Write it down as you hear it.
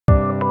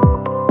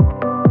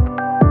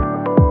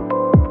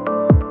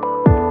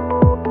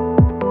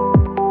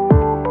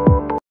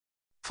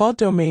Fault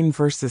domain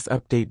versus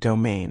update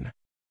domain.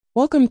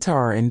 Welcome to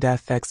our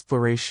in-depth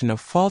exploration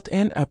of fault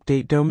and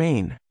update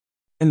domain.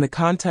 In the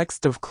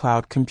context of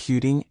cloud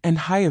computing and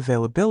high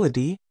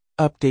availability,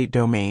 update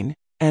domain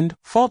and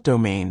fault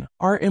domain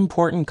are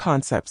important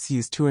concepts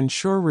used to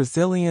ensure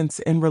resilience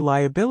and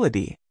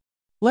reliability.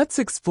 Let's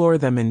explore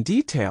them in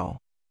detail.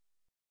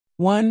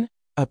 1.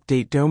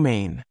 Update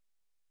domain.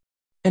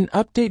 An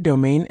update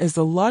domain is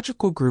a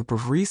logical group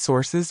of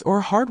resources or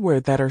hardware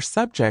that are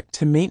subject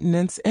to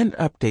maintenance and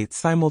updates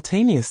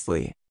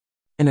simultaneously.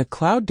 In a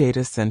cloud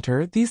data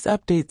center, these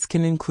updates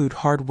can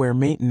include hardware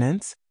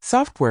maintenance,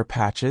 software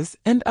patches,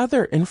 and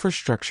other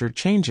infrastructure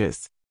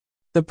changes.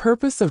 The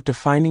purpose of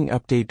defining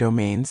update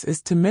domains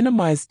is to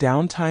minimize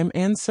downtime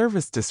and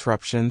service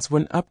disruptions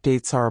when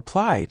updates are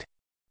applied.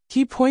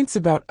 Key points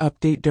about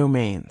update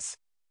domains.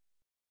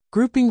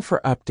 Grouping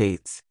for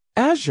updates.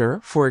 Azure,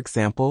 for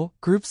example,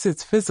 groups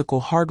its physical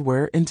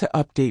hardware into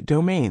update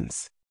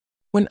domains.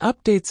 When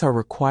updates are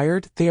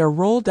required, they are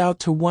rolled out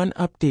to one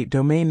update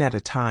domain at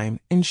a time,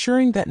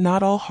 ensuring that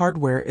not all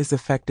hardware is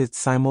affected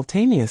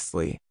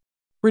simultaneously.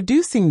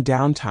 Reducing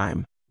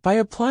downtime. By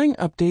applying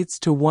updates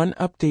to one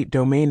update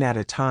domain at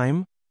a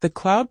time, the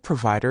cloud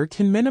provider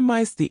can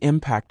minimize the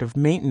impact of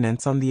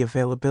maintenance on the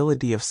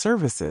availability of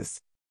services.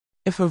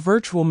 If a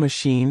virtual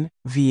machine,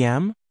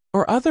 VM,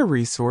 or other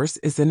resource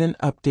is in an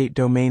update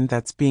domain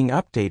that's being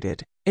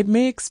updated, it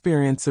may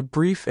experience a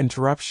brief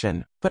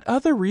interruption, but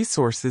other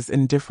resources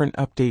in different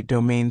update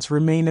domains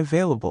remain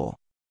available.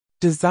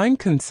 Design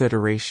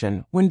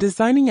consideration. When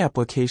designing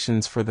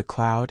applications for the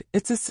cloud,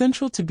 it's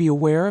essential to be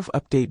aware of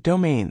update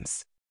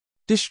domains.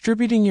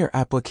 Distributing your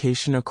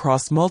application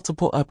across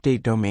multiple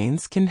update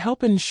domains can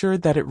help ensure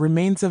that it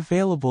remains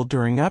available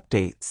during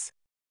updates.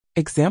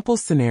 Example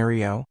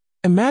scenario.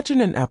 Imagine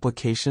an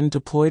application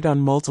deployed on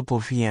multiple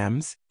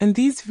VMs, and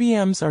these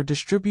VMs are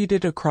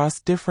distributed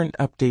across different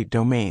update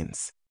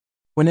domains.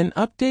 When an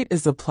update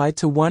is applied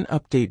to one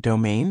update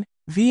domain,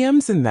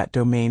 VMs in that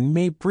domain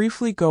may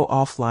briefly go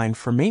offline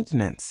for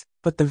maintenance,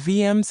 but the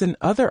VMs in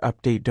other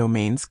update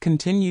domains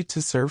continue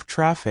to serve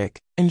traffic,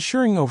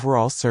 ensuring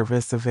overall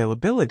service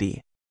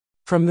availability.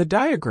 From the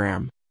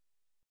diagram,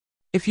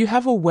 if you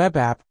have a web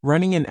app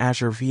running in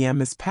Azure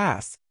VM as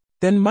PaaS,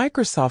 then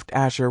Microsoft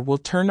Azure will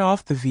turn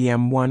off the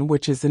VM1,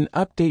 which is an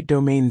update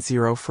domain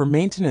 0 for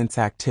maintenance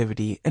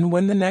activity, and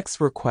when the next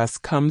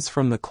request comes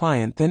from the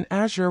client, then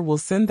Azure will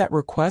send that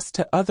request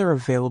to other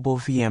available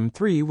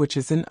VM3, which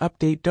is an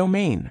update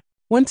domain.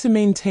 1. To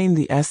maintain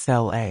the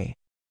SLA.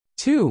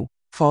 2.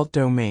 Fault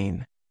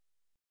domain.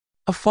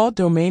 A fault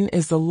domain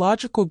is a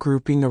logical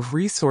grouping of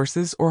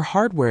resources or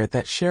hardware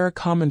that share a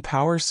common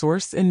power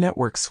source and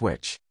network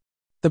switch.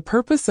 The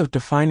purpose of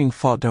defining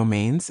fault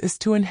domains is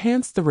to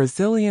enhance the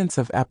resilience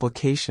of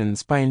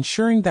applications by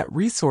ensuring that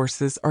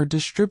resources are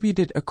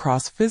distributed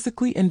across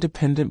physically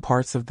independent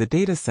parts of the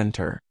data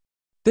center.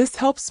 This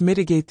helps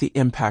mitigate the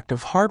impact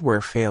of hardware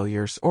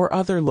failures or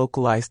other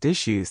localized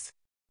issues.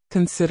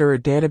 Consider a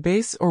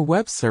database or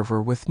web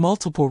server with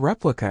multiple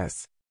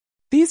replicas.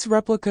 These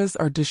replicas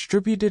are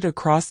distributed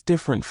across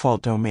different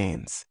fault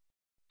domains.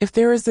 If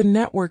there is a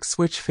network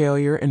switch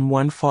failure in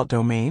one fault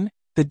domain,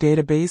 the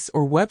database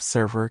or web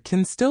server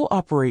can still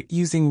operate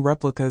using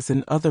replicas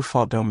in other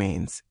fault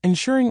domains,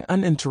 ensuring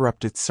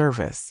uninterrupted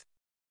service.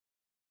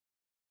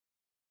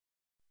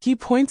 Key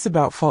points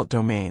about fault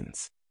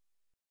domains.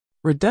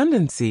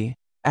 Redundancy.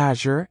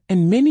 Azure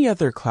and many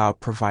other cloud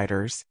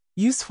providers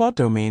use fault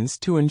domains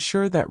to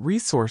ensure that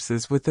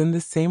resources within the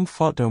same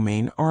fault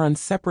domain are on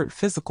separate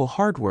physical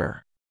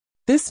hardware.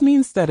 This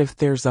means that if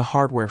there's a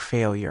hardware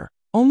failure,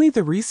 only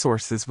the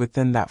resources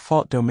within that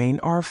fault domain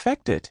are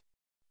affected.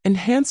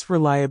 Enhance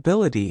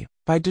reliability.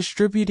 By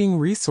distributing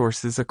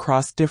resources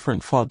across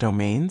different fault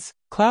domains,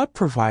 cloud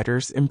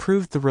providers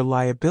improve the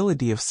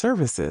reliability of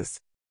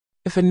services.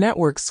 If a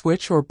network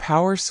switch or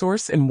power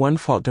source in one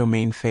fault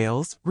domain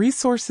fails,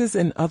 resources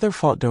in other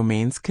fault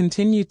domains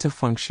continue to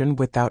function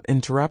without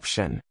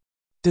interruption.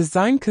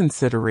 Design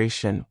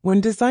consideration. When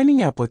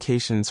designing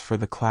applications for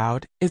the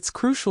cloud, it's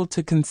crucial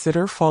to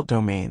consider fault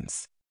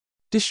domains.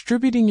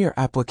 Distributing your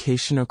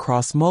application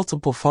across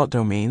multiple fault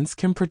domains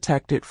can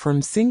protect it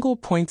from single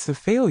points of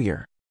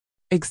failure.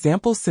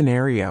 Example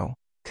scenario.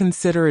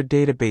 Consider a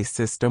database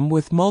system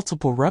with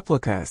multiple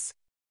replicas.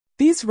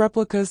 These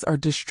replicas are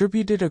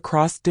distributed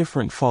across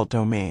different fault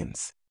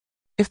domains.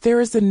 If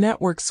there is a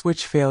network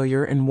switch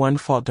failure in one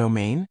fault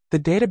domain, the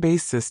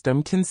database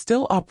system can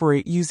still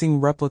operate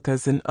using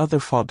replicas in other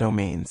fault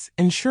domains,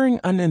 ensuring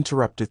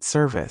uninterrupted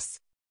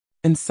service.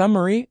 In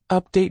summary,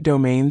 update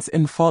domains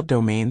and fault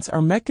domains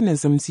are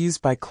mechanisms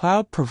used by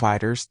cloud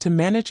providers to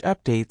manage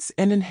updates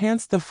and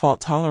enhance the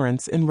fault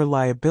tolerance and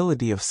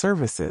reliability of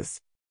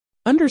services.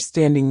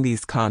 Understanding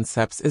these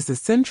concepts is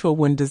essential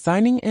when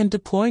designing and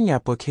deploying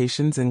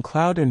applications in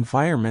cloud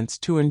environments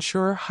to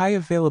ensure high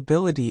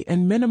availability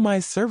and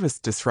minimize service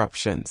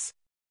disruptions.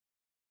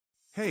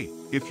 Hey,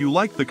 if you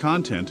like the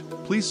content,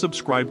 please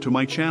subscribe to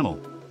my channel.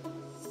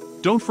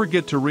 Don't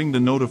forget to ring the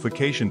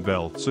notification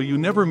bell so you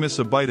never miss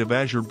a bite of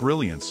Azure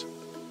brilliance.